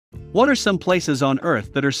What are some places on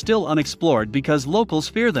Earth that are still unexplored because locals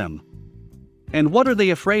fear them? And what are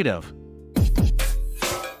they afraid of?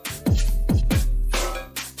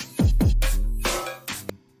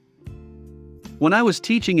 When I was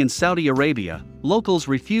teaching in Saudi Arabia, locals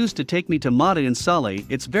refused to take me to Mada in Saleh.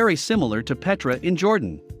 It's very similar to Petra in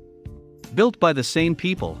Jordan. Built by the same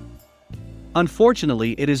people.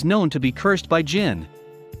 Unfortunately, it is known to be cursed by jinn.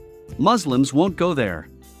 Muslims won't go there.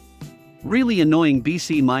 Really annoying.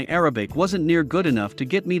 BC, my Arabic wasn't near good enough to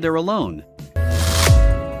get me there alone.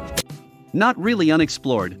 Not really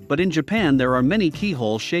unexplored, but in Japan there are many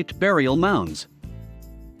keyhole-shaped burial mounds.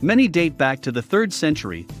 Many date back to the 3rd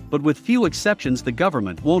century, but with few exceptions the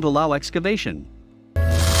government won't allow excavation.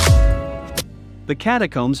 The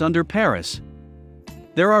catacombs under Paris.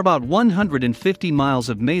 There are about 150 miles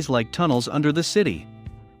of maze-like tunnels under the city.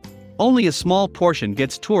 Only a small portion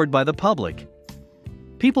gets toured by the public.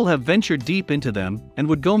 People have ventured deep into them and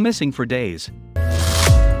would go missing for days.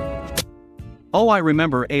 Oh, I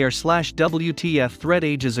remember AR/WTF thread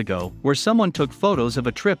ages ago where someone took photos of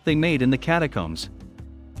a trip they made in the catacombs.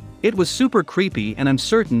 It was super creepy, and I'm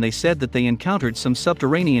certain they said that they encountered some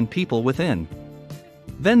subterranean people within.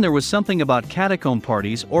 Then there was something about catacomb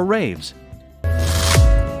parties or raves.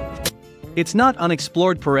 It's not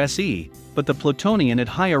unexplored per se, but the plutonium at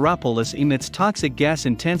Hierapolis emits toxic gas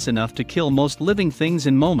intense enough to kill most living things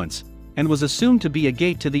in moments, and was assumed to be a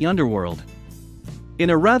gate to the underworld.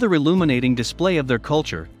 In a rather illuminating display of their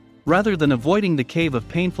culture, rather than avoiding the cave of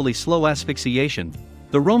painfully slow asphyxiation,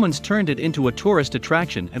 the Romans turned it into a tourist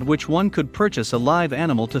attraction at which one could purchase a live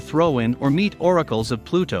animal to throw in or meet oracles of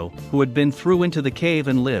Pluto who had been through into the cave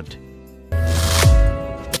and lived.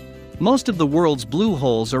 Most of the world's blue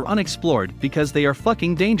holes are unexplored because they are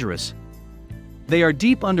fucking dangerous. They are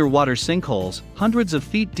deep underwater sinkholes, hundreds of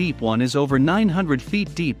feet deep. One is over 900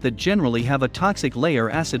 feet deep that generally have a toxic layer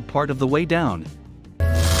acid part of the way down.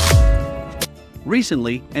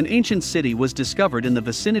 Recently, an ancient city was discovered in the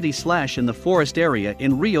vicinity/in the forest area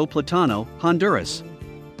in Rio Platano, Honduras.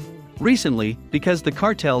 Recently, because the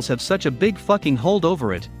cartels have such a big fucking hold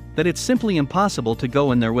over it, that it's simply impossible to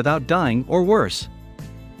go in there without dying or worse.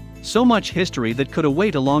 So much history that could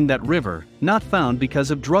await along that river, not found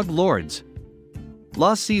because of drug lords.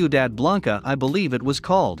 La Ciudad Blanca, I believe it was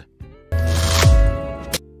called.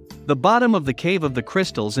 The bottom of the Cave of the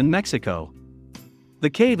Crystals in Mexico. The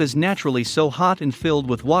cave is naturally so hot and filled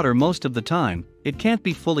with water most of the time, it can't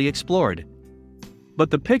be fully explored.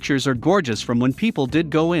 But the pictures are gorgeous from when people did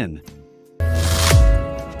go in.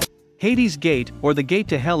 Hades Gate, or the Gate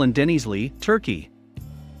to Hell in Denizli, Turkey.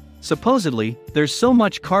 Supposedly, there's so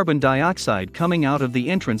much carbon dioxide coming out of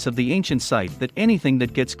the entrance of the ancient site that anything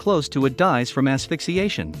that gets close to it dies from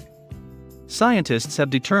asphyxiation. Scientists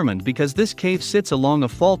have determined, because this cave sits along a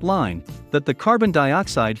fault line, that the carbon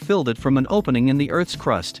dioxide filled it from an opening in the Earth's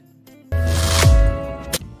crust.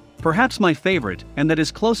 Perhaps my favorite, and that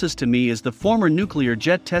is closest to me, is the former nuclear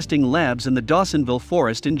jet testing labs in the Dawsonville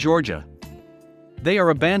Forest in Georgia. They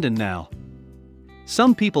are abandoned now.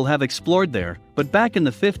 Some people have explored there, but back in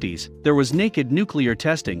the 50s, there was naked nuclear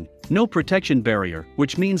testing, no protection barrier,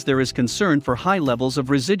 which means there is concern for high levels of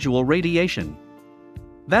residual radiation.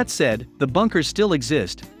 That said, the bunkers still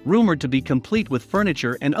exist, rumored to be complete with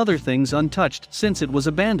furniture and other things untouched since it was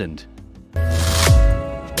abandoned.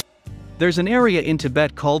 There's an area in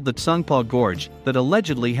Tibet called the Tsongpa Gorge that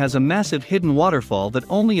allegedly has a massive hidden waterfall that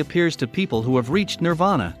only appears to people who have reached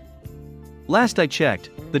nirvana. Last I checked,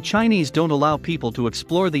 the Chinese don't allow people to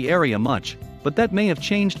explore the area much, but that may have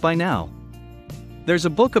changed by now. There's a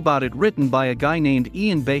book about it written by a guy named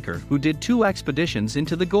Ian Baker who did 2 expeditions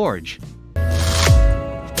into the gorge.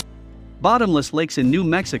 Bottomless lakes in New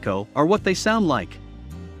Mexico are what they sound like.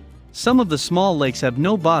 Some of the small lakes have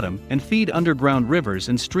no bottom and feed underground rivers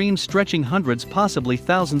and streams stretching hundreds, possibly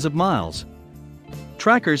thousands of miles.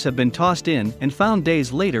 Trackers have been tossed in and found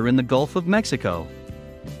days later in the Gulf of Mexico.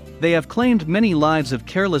 They have claimed many lives of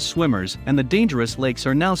careless swimmers, and the dangerous lakes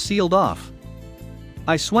are now sealed off.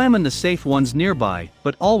 I swam in the safe ones nearby,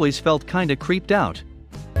 but always felt kinda creeped out.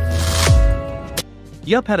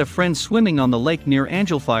 Yup, had a friend swimming on the lake near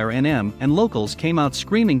Angelfire NM, and locals came out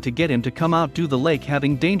screaming to get him to come out due the lake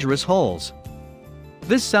having dangerous holes.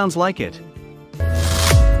 This sounds like it.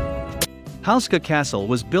 Hauska Castle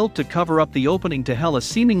was built to cover up the opening to hell, a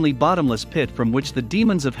seemingly bottomless pit from which the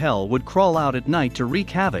demons of hell would crawl out at night to wreak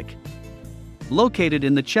havoc. Located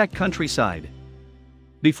in the Czech countryside.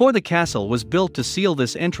 Before the castle was built to seal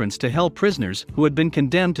this entrance to hell, prisoners who had been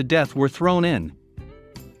condemned to death were thrown in.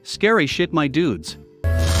 Scary shit, my dudes.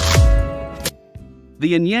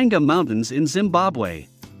 The Nyanga Mountains in Zimbabwe.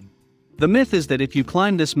 The myth is that if you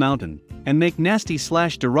climb this mountain, and make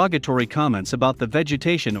nasty/derogatory comments about the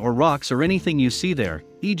vegetation or rocks or anything you see there,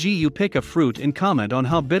 e.g. you pick a fruit and comment on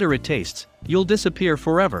how bitter it tastes, you'll disappear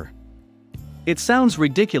forever. It sounds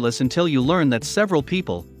ridiculous until you learn that several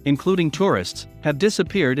people, including tourists, have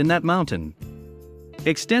disappeared in that mountain.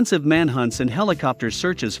 Extensive manhunts and helicopter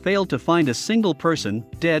searches failed to find a single person,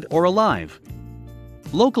 dead or alive.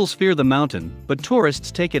 Locals fear the mountain, but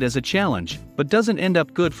tourists take it as a challenge, but doesn't end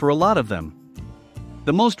up good for a lot of them.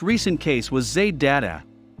 The most recent case was Zaid Dada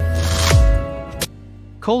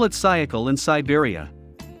Koletsyakal in Siberia.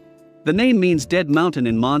 The name means dead mountain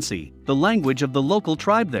in Mansi, the language of the local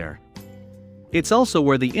tribe there. It's also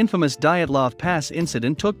where the infamous Dyatlov Pass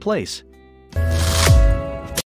incident took place.